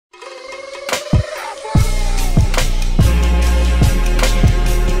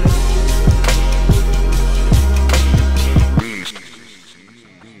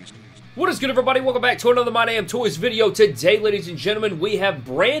good, everybody? Welcome back to another My Damn Toys video. Today, ladies and gentlemen, we have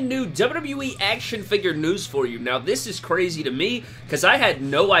brand new WWE action figure news for you. Now, this is crazy to me because I had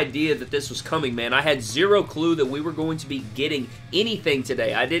no idea that this was coming, man. I had zero clue that we were going to be getting anything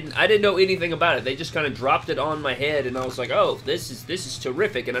today. I didn't know anything about it. They just kind of dropped it on my head, and I was like, oh, this is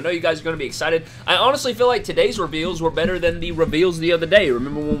terrific, and I know you guys are going to be excited. I honestly feel like today's reveals were better than the reveals the other day.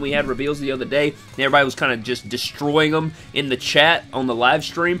 Remember when we had reveals the other day, and everybody was kind of just destroying them in the chat on the live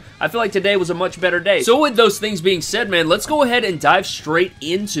stream? I feel like today was a much better day. So with those things being said, man, let's go ahead and dive straight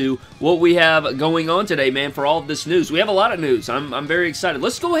into what we have going on today, man, for all of this news. We have a lot of news. I'm very excited.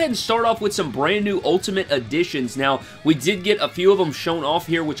 Let's go ahead and start off with some brand new Ultimate Editions. Now, we did get a few of them shown off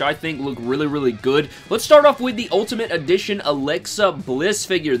here, which I think look really, really good. Let's start off with the Ultimate Edition Alexa Bliss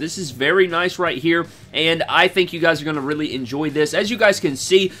figure. This is very nice right here, and I think you guys are going to really enjoy this. As you guys can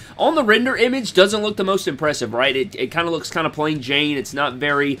see, on the render image, doesn't look the most impressive, right? It kind of looks kind of plain Jane. It's not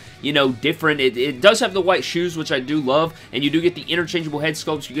very, you know, different. It does have the white shoes, which I do love, and you do get the interchangeable head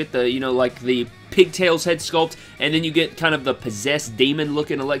sculpts. You get the, you know, like the pigtails head sculpt, and then you get kind of the possessed demon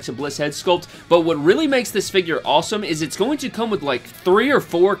looking Alexa Bliss head sculpt. But what really makes this figure awesome is it's going to come with like 3 or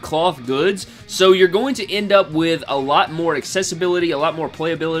 4 cloth goods, so you're going to end up with a lot more accessibility, a lot more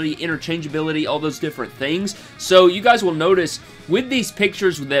playability, interchangeability, all those different things. So you guys will notice with these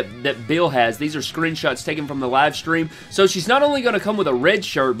pictures that Bill has, these are screenshots taken from the live stream. So she's not only going to come with a red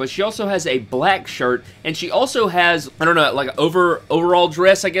shirt, but she also has a black shirt, and she also has, I don't know, like an overall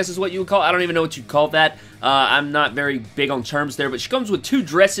dress, I guess is what you would call it. I don't even know what you call that. I'm not very big on terms there, but she comes with 2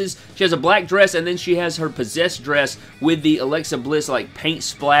 dresses. She has a black dress, and then she has her possessed dress with the Alexa Bliss like paint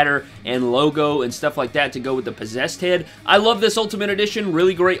splatter and logo and stuff like that to go with the possessed head. I love this Ultimate Edition.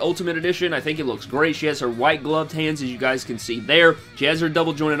 Really great Ultimate Edition. I think it looks great. She has her white gloved hands, as you guys can see there. She has her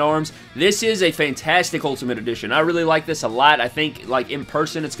double jointed arms. This is a fantastic Ultimate Edition. I really like this a lot. I think like in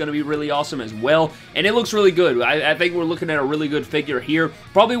person it's going to be really awesome as well, and it looks really good. I think we're looking at a really good figure here.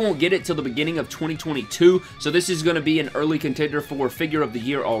 Probably won't get it till the beginning of 2022. So this is going to be an early contender for Figure of the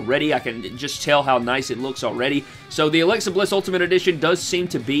Year already. I can just tell how nice it looks already. So the Alexa Bliss Ultimate Edition does seem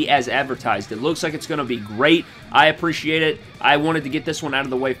to be as advertised. It looks like it's going to be great. I appreciate it. I wanted to get this one out of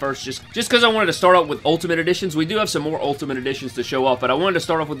the way first just because I wanted to start out with Ultimate Editions. We do have some more Ultimate Editions to show off, but I wanted to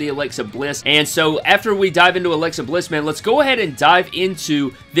start off with the Alexa Bliss. And so after we dive into Alexa Bliss, man, let's go ahead and dive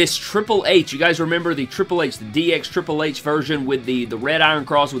into this Triple H. You guys remember the Triple H, the DX Triple H version with the red iron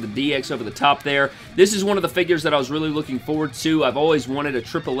cross with the DX over the top there. This is one of the figures that I was really looking forward to. I've always wanted a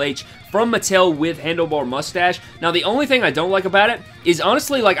Triple H from Mattel with handlebar mustache. Now, the only thing I don't like about it is,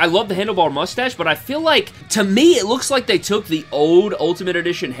 honestly, like, I love the handlebar mustache, but I feel like, to me, it looks like they took the old Ultimate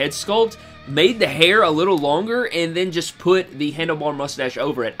Edition head sculpt, made the hair a little longer, and then just put the handlebar mustache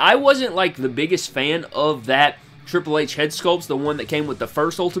over it. I wasn't, like, the biggest fan of that Triple H head sculpts, the one that came with the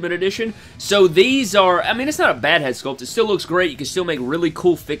first Ultimate Edition. So these are, I mean, it's not a bad head sculpt. It still looks great. You can still make really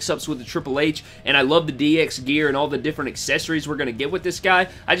cool fix-ups with the Triple H, and I love the DX gear and all the different accessories we're going to get with this guy.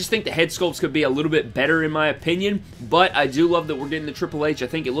 I just think the head sculpts could be a little bit better in my opinion, but I do love that we're getting the Triple H. I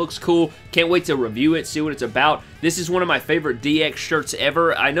think it looks cool. Can't wait to review it, see what it's about. This is one of my favorite DX shirts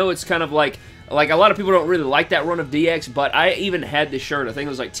ever. I know it's kind of like a lot of people don't really like that run of DX, but I even had this shirt. I think it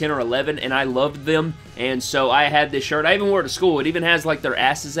was like 10 or 11, and I loved them, and so I had this shirt. I even wore it to school. It even has like their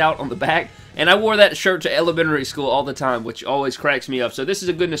asses out on the back, and I wore that shirt to elementary school all the time, which always cracks me up. So this is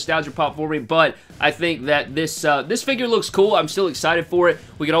a good nostalgia pop for me, but I think that this figure looks cool. I'm still excited for it.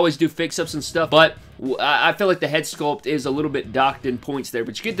 We could always do fix-ups and stuff, but I feel like the head sculpt is a little bit docked in points there,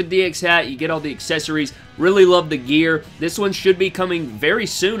 but you get the DX hat, you get all the accessories, really love the gear. This one should be coming very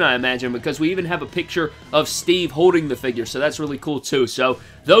soon, I imagine, because we even have a picture of Steve holding the figure, so that's really cool too. So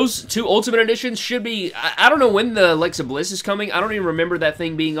those 2 Ultimate Editions should be, I don't know when the Alexa Bliss is coming. I don't even remember that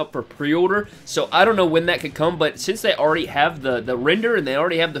thing being up for pre-order, so I don't know when that could come, but since they already have the render and they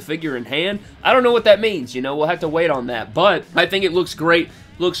already have the figure in hand, I don't know what that means, you know, we'll have to wait on that, but I think it looks great,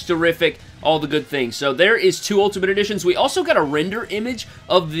 looks terrific, all the good things. So there is 2 Ultimate Editions. We also got a render image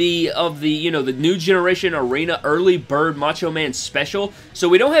of the you know, the New Generation Arena Early Bird Macho Man Special. So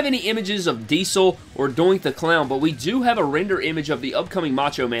we don't have any images of Diesel or Doink the Clown, but we do have a render image of the upcoming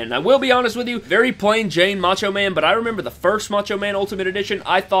Macho Man. And I will be honest with you, very plain Jane Macho Man, but I remember the first Macho Man Ultimate Edition,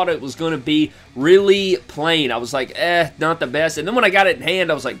 I thought it was going to be really plain. I was like, not the best. And then when I got it in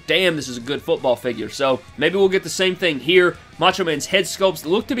hand, I was like, damn, this is a good football figure. So maybe we'll get the same thing here. Macho Man's head sculpts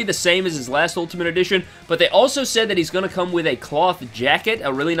look to be the same as his last Ultimate Edition, but they also said that he's going to come with a cloth jacket,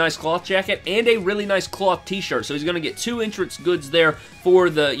 a really nice cloth jacket, and a really nice cloth t-shirt. So he's going to get 2 entrance goods there for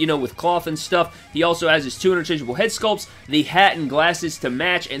the, you know, with cloth and stuff. He also has his 2 interchangeable head sculpts, the hat and glasses to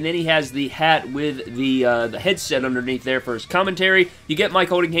match, and then he has the hat with the headset underneath there for his commentary. You get mic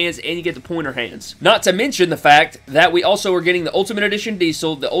holding hands, and you get the pointer hands. Not to mention the fact that we also are getting the Ultimate Edition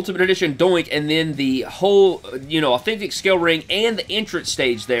Diesel, the Ultimate Edition Doink, and then the whole, you know, authentic scale ring and the entrance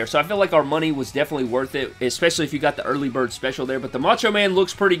stage there. So I feel like our money was definitely worth it, especially if you got the early bird special there. But the Macho Man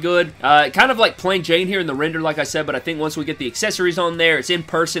looks pretty good. Kind of like plain Jane here in the render, like I said, but I think once we get the accessories on there, it's in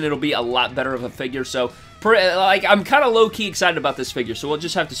person, it'll be a lot better of a figure. So like, I'm kind of low-key excited about this figure, so we'll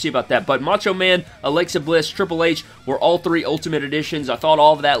just have to see about that. But Macho Man, Alexa Bliss, Triple H were all 3 Ultimate Editions. I thought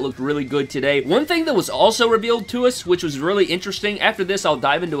all of that looked really good today. One thing that was also revealed to us, which was really interesting, after this I'll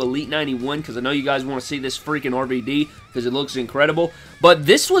dive into Elite 91, because I know you guys want to see this freaking RVD, because it looks incredible. But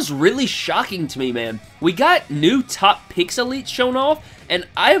this was really shocking to me, man. We got new Top Picks Elite shown off, and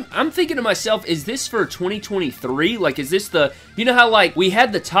I'm thinking to myself, is this for 2023? Like, is this the, you know how, like, we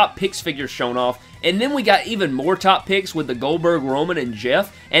had the Top Picks figures shown off, and then we got even more top picks with the Goldberg, Roman, and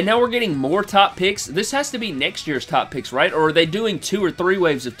Jeff. And now we're getting more top picks. This has to be next year's top picks, right? Or are they doing 2 or 3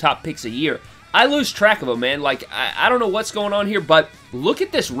 waves of top picks a year? I lose track of them, man. Like, I don't know what's going on here, but look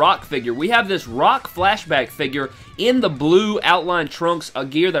at this Rock figure. We have this Rock flashback figure in the blue outline trunks, a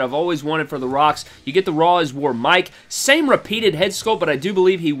gear that I've always wanted for the Rocks. You get the Raw as War Mike. Same repeated head sculpt, but I do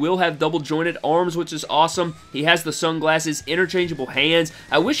believe he will have double jointed arms, which is awesome. He has the sunglasses, interchangeable hands.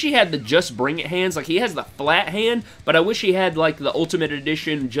 I wish he had the Just Bring It hands. Like, he has the flat hand, but I wish he had, like, the Ultimate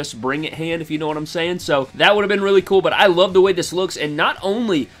Edition Just Bring It hand, if you know what I'm saying. So that would have been really cool, but I love the way this looks, and not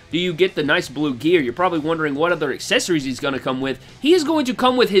only do you get the nice blue gear, you're probably wondering what other accessories he's going to come with. He is going to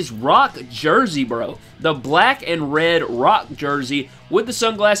come with his Rock jersey, bro. The black and red Rock jersey with the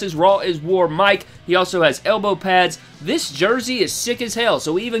sunglasses. Raw is War Mike. He also has elbow pads. This jersey is sick as hell,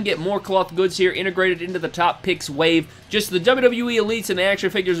 so we even get more cloth goods here integrated into the Top Picks wave. Just the WWE Elites and the action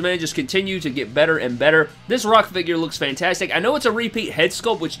figures, man, just continue to get better and better. This Rock figure looks fantastic. I know it's a repeat head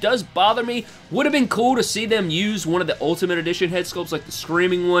sculpt, which does bother me. Would have been cool to see them use one of the Ultimate Edition head sculpts, like the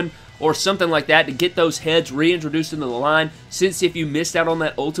Screaming one, or something like that, to get those heads reintroduced into the line, since if you missed out on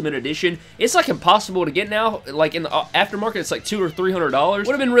that Ultimate Edition, it's like impossible to get now. Like in the aftermarket, it's like $200 or $300. Would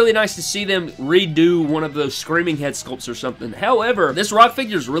have been really nice to see them redo one of those Screaming head sculpts or something. However, this Rock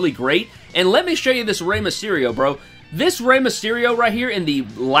figure is really great, and let me show you this Rey Mysterio, bro. This Rey Mysterio right here in the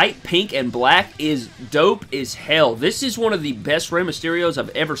light pink and black is dope as hell. This is one of the best Rey Mysterios I've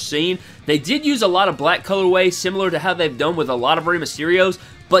ever seen. They did use a lot of black colorway, similar to how they've done with a lot of Rey Mysterios,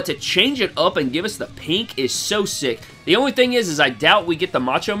 but to change it up and give us the pink is so sick. The only thing is I doubt we get the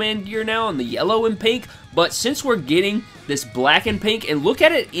Macho Man gear now in the yellow and pink, but since we're getting this black and pink, and look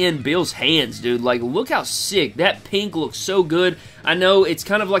at it in Bill's hands, dude. Like, look how sick. That pink looks so good. I know it's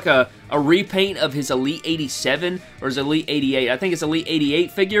kind of like a repaint of his Elite 87, or his Elite 88. I think it's Elite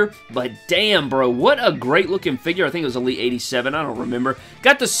 88 figure, but damn, bro, what a great looking figure. I think it was Elite 87, I don't remember.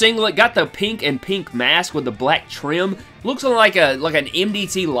 Got the singlet, got the pink and pink mask with the black trim. Looks like an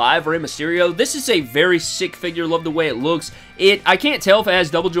MDT Live Rey Mysterio. This is a very sick figure. Love the way it looks. I can't tell if it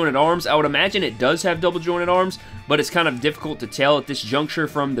has double jointed arms. I would imagine it does have double jointed arms, but it's kind of difficult to tell at this juncture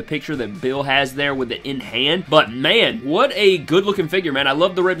from the picture that Bill has there with it in hand. But man, what a good looking figure, man. I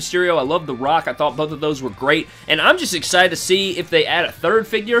love the Rey Mysterio. I love the Rock. I thought both of those were great, and I'm just excited to see if they add a 3rd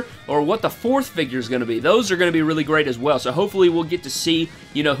figure or what the 4th figure is going to be. Those are going to be really great as well, so hopefully we'll get to see,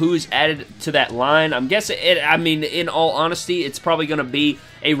 you know, who's added to that line. I'm guessing I mean, in all honesty, it's probably going to be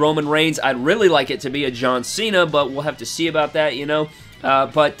a Roman Reigns. I'd really like it to be a John Cena, but we'll have to see about that, you know.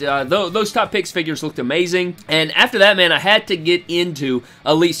 Those Top Picks figures looked amazing. And after that, man, I had to get into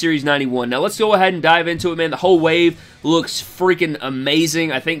Elite Series 91. Now, let's go ahead and dive into it, man. The whole wave looks freaking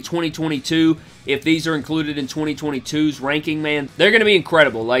amazing. I think 2022, if these are included in 2022's ranking, man, they're going to be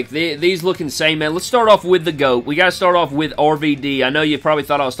incredible. Like, these look insane, man. Let's start off with the GOAT. We got to start off with RVD. I know you probably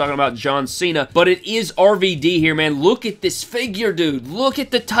thought I was talking about John Cena, but it is RVD here, man. Look at this figure, dude. Look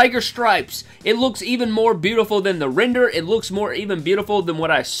at the tiger stripes. It looks even more beautiful than the render. It looks more even beautiful than what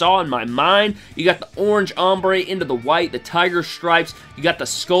I saw in my mind. You got the orange ombre into the white, the tiger stripes. You got the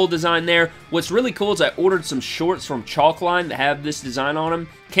skull design there. What's really cool is I ordered some shorts from Chalkline that have this design on them.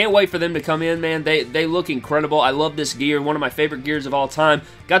 Can't wait for them to come in, man. They look incredible. I love this gear. One of my favorite gears of all time.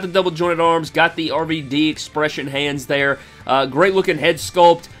 Got the double jointed arms. Got the RVD expression hands there. Great looking head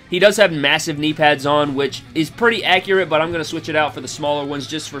sculpt. He does have massive knee pads on, which is pretty accurate, but I'm going to switch it out for the smaller ones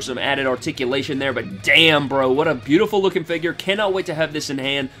just for some added articulation there. But damn, bro, what a beautiful looking figure. Cannot wait to have this in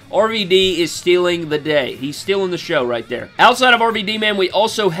hand. RVD is stealing the day. He's stealing the show right there. Outside of RVD, man, we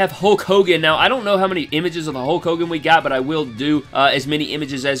also have Hulk Hogan. Now, I don't know how many images of the Hulk Hogan we got, but I will do as many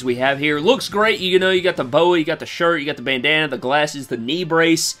images as we have here. Looks great. You know, you got the boa, you got the shirt, you got the bandana, the glasses, the knee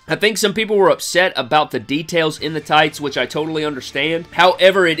brace. I think some people were upset about the details in the tights, which I totally understand.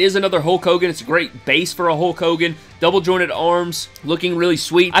 However, it is another Hulk Hogan. It's a great base for a Hulk Hogan. Double jointed arms, looking really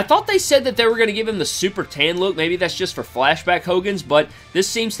sweet. I thought they said that they were going to give him the super tan look. Maybe that's just for flashback Hogans, but this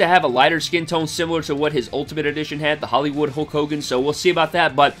seems to have a lighter skin tone similar to what his Ultimate Edition had, the Hollywood Hulk Hogan, so we'll see about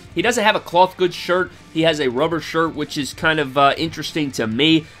that. But he doesn't have a cloth goods shirt. He has a rubber shirt, which is kind of interesting to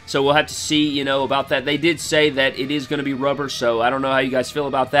me, so we'll have to see, you know, about that. They did say that it is going to be rubber, so I don't know how you guys feel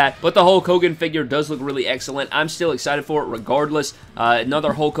about that. But the Hulk Hogan figure does look really excellent. I'm still excited for it regardless.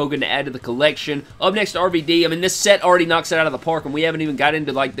 Another Hulk Hogan to add to the collection. Up next, RVD. I mean, this set already knocks it out of the park, and we haven't even got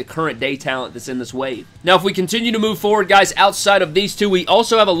into, like, the current day talent that's in this wave. Now, if we continue to move forward, guys, outside of these two, we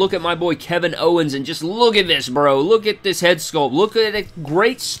also have a look at my boy Kevin Owens, and just look at this, bro. Look at this head sculpt. Look at it.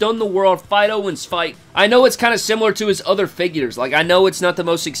 Great stun the world, fight Owens fight. I know it's kind of similar to his other figures. Like, I know it's not the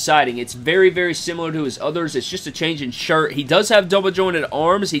most exciting. It's very, very similar to his others. It's just a change in shirt. He does have double jointed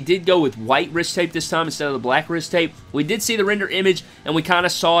arms. He did go with white wrist tape this time instead of the black wrist tape. We did see the render image, and we kind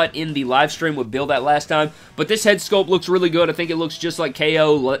of saw it in the live stream with Bill that last time. But this head sculpt looks really good. I think it looks just like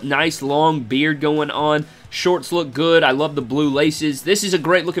KO. Nice long beard going on. Shorts look good. I love the blue laces. This is a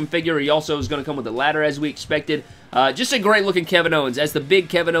great looking figure. He also is going to come with a ladder as we expected. Just a great looking Kevin Owens. As the big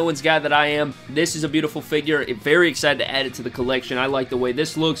Kevin Owens guy that I am, this is a beautiful figure. Very excited to add it to the collection. I like the way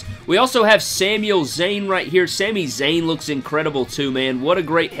this looks. We also have Samuel Zayn right here. Sami Zayn looks incredible too, man. What a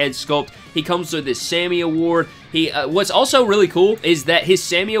great head sculpt. He comes with his Sammy Award. What's also really cool is that his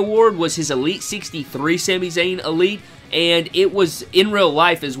Sammy Award was his Elite 63 Sami Zayn Elite. And it was, in real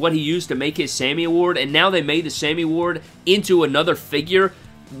life, is what he used to make his Sammy Award, and now they made the Sammy Award into another figure,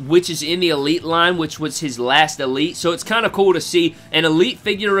 which is in the Elite line, which was his last Elite. So it's kind of cool to see an Elite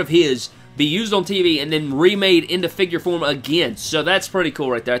figure of his be used on TV and then remade into figure form again. So that's pretty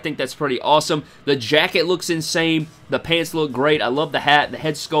cool right there. I think that's pretty awesome. The jacket looks insane. The pants look great. I love the hat, the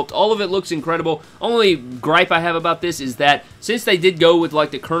head sculpt. All of it looks incredible. Only gripe I have about this is that since they did go with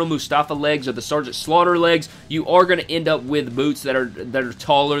like the Colonel Mustafa legs or the Sergeant Slaughter legs, you are going to end up with boots that are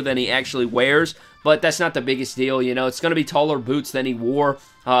taller than he actually wears. But that's not the biggest deal, you know. It's going to be taller boots than he wore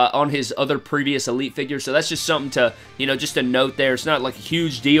on his other previous Elite figures. So that's just something to, you know, just a note there. It's not like a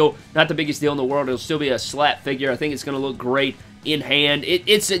huge deal. Not the biggest deal in the world. It'll still be a slap figure. I think it's going to look great in hand.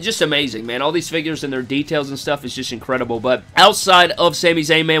 It's just amazing, man. All these figures and their details and stuff is just incredible. But outside of Sami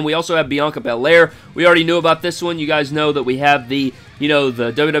Zayn, man, we also have Bianca Belair. We already knew about this one. You guys know that we have the, you know,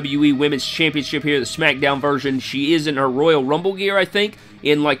 the WWE Women's Championship here, the SmackDown version. She is in her Royal Rumble gear, I think,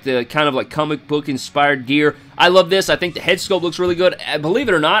 in like the kind of like comic book inspired gear. I love this. I think the head sculpt looks really good. Believe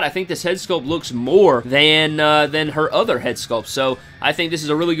it or not, I think this head sculpt looks more than her other head sculpt. So I think this is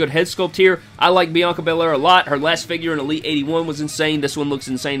a really good head sculpt here. I like Bianca Belair a lot. Her last figure in Elite 81 was insane. This one looks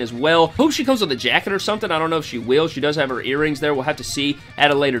insane as well. Hope she comes with a jacket or something. I don't know if she will. She does have her earrings there. We'll have to see at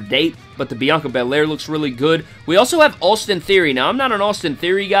a later date. But the Bianca Belair looks really good. We also have Austin Theory. Now, I'm not an Austin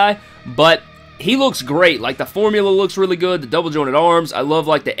Theory guy, but he looks great. Like, the formula looks really good. The double jointed arms. I love,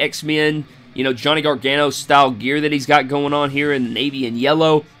 like, the X-Men, you know, Johnny Gargano style gear that he's got going on here in navy and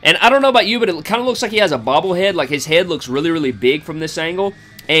yellow. And I don't know about you, but it kind of looks like he has a bobblehead. Like, his head looks really, really big from this angle.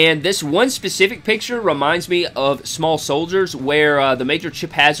 And this one specific picture reminds me of Small Soldiers, where the Major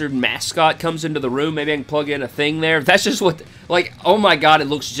Chip Hazard mascot comes into the room. Maybe I can plug in a thing there. That's just what, like, oh my god, it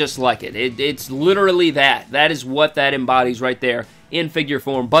looks just like it. It's literally that. That is what that embodies right there in figure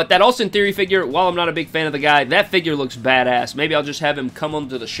form. But that Austin Theory figure, while I'm not a big fan of the guy, that figure looks badass. Maybe I'll just have him come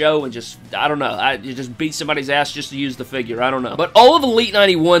onto the show and just, I don't know, just beat somebody's ass just to use the figure. I don't know. But all of Elite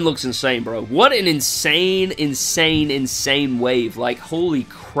 91 looks insane, bro. What an insane, insane, insane wave. Like, holy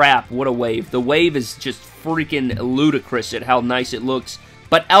crap, what a wave. The wave is just freaking ludicrous at how nice it looks.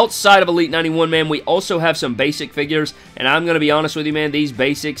 But outside of Elite 91, man, we also have some basic figures, and I'm going to be honest with you, man, these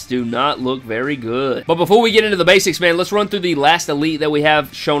basics do not look very good. But before we get into the basics, man, let's run through the last Elite that we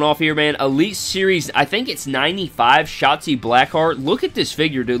have shown off here, man. Elite Series, I think it's 95, Shotzi Blackheart. Look at this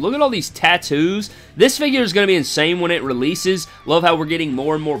figure, dude. Look at all these tattoos. This figure is going to be insane when it releases. Love how we're getting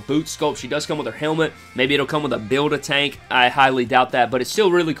more and more boot sculpt. She does come with her helmet. Maybe it'll come with a Build-A-Tank. I highly doubt that, but it's still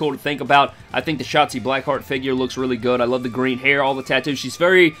really cool to think about. I think the Shotzi Blackheart figure looks really good. I love the green hair, all the tattoos. She's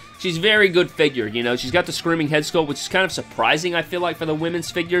very she's very good figure, you know. She's got the screaming head sculpt, which is kind of surprising, I feel like, for the women's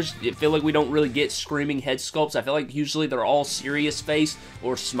figures. I feel like we don't really get screaming head sculpts. I feel like usually they're all serious face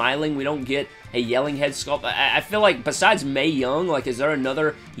or smiling. We don't get a yelling head sculpt. I feel like besides Mae Young, like, is there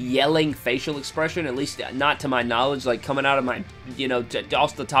another yelling facial expression? At least not to my knowledge, like, coming out of my, you know,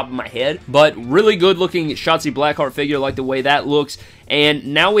 off the top of my head. But really good looking Shotzi Blackheart figure, like the way that looks. And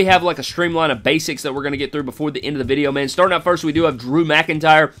now we have like a streamline of basics that we're going to get through before the end of the video, man. Starting out first, we do have Drew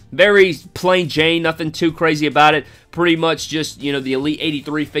McIntyre. Very plain Jane, nothing too crazy about it. Pretty much just, you know, the Elite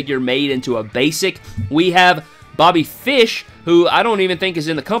 83 figure made into a basic. We have Bobby Fish, who I don't even think is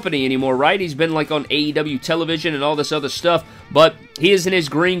in the company anymore, right? He's been like on AEW television and all this other stuff, but he is in his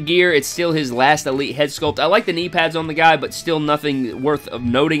green gear. It's still his last Elite head sculpt. I like the knee pads on the guy, but still nothing worth of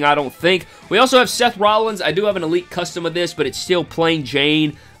noting, I don't think. We also have Seth Rollins. I do have an Elite custom of this, but it's still plain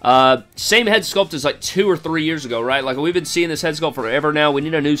Jane. Same head sculpt as like 2 or 3 years ago, right? Like, we've been seeing this head sculpt forever now. We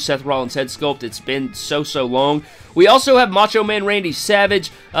need a new Seth Rollins head sculpt. It's been so long. We also have Macho Man Randy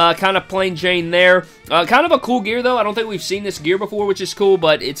Savage, kind of plain Jane there. Kind of a cool gear, though. I don't think we've seen this gear before, which is cool,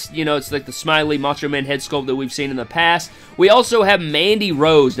 but it's, you know, it's like the smiley Macho Man head sculpt that we've seen in the past. We also have Mandy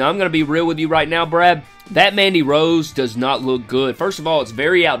Rose. Now, I'm going to be real with you right now, Brad. That Mandy Rose does not look good. First of all, it's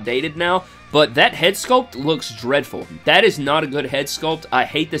very outdated now. But that head sculpt looks dreadful. That is not a good head sculpt. I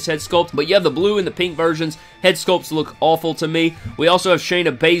hate this head sculpt. But you have the blue and the pink versions. Head sculpts look awful to me. We also have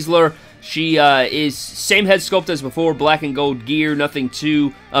Shayna Baszler. She is same head sculpt as before, black and gold gear, nothing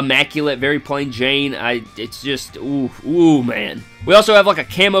too immaculate, very plain Jane. It's just, ooh, man. We also have like a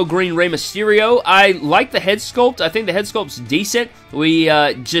camo green Rey Mysterio. I like the head sculpt. I think the head sculpt's decent. We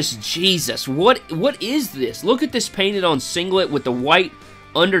Jesus, what is this? Look at this painted on singlet with the white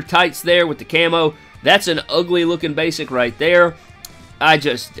under tights there with the camo. That's an ugly looking basic right there.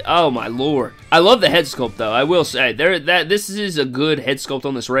 Oh my lord. I love the head sculpt though, I will say. This is a good head sculpt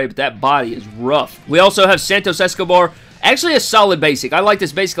on this Rey, but that body is rough. We also have Santos Escobar. Actually a solid basic. I like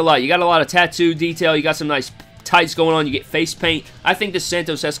this basic a lot. You got a lot of tattoo detail, you got some nice tights going on, you get face paint. I think this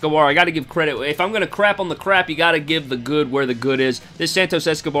Santos Escobar, I gotta give credit. If I'm gonna crap on the crap, you gotta give the good where the good is. This Santos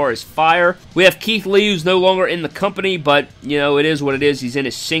Escobar is fire. We have Keith Lee, who's no longer in the company, but, you know, it is what it is. He's in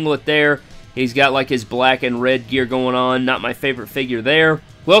his singlet there. He's got like his black and red gear going on. Not my favorite figure there.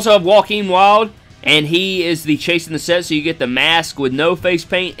 We also have Joaquin Wilde, and he is the chase in the set, so you get the mask with no face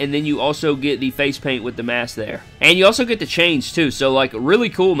paint, and then you also get the face paint with the mask there. And you also get the chains, too, so, like, really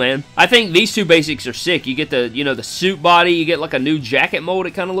cool, man. I think these two basics are sick. You get the, you know, the suit body, you get, like, a new jacket mold,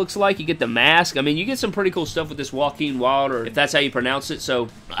 it kind of looks like. You get the mask. I mean, you get some pretty cool stuff with this Joaquin Wilde, or if that's how you pronounce it, so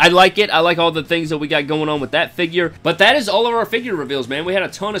I like it. I like all the things that we got going on with that figure. But that is all of our figure reveals, man. We had a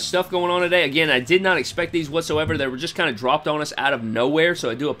ton of stuff going on today. Again, I did not expect these whatsoever. They were just kind of dropped on us out of nowhere, so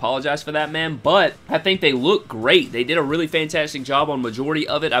I do apologize for that, man. But I think they look great. They did a really fantastic job on majority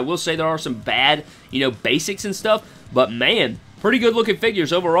of it. I will say there are some bad, you know, basics and stuff, but man, pretty good looking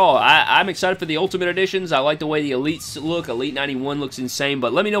figures overall. I'm excited for the Ultimate Editions. I like the way the Elites look. Elite 91 looks insane,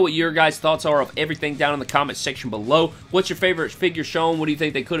 but let me know what your guys' thoughts are of everything down in the comment section below. What's your favorite figure shown? What do you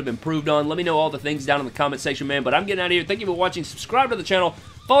think they could have improved on? Let me know all the things down in the comment section, man, but I'm getting out of here. Thank you for watching. Subscribe to the channel.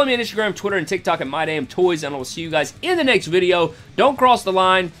 Follow me on Instagram, Twitter, and TikTok at MyDamnToys, and I will see you guys in the next video. Don't cross the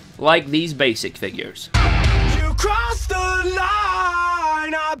line like these basic figures. You crossed the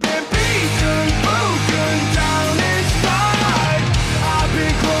line, I've been beaten.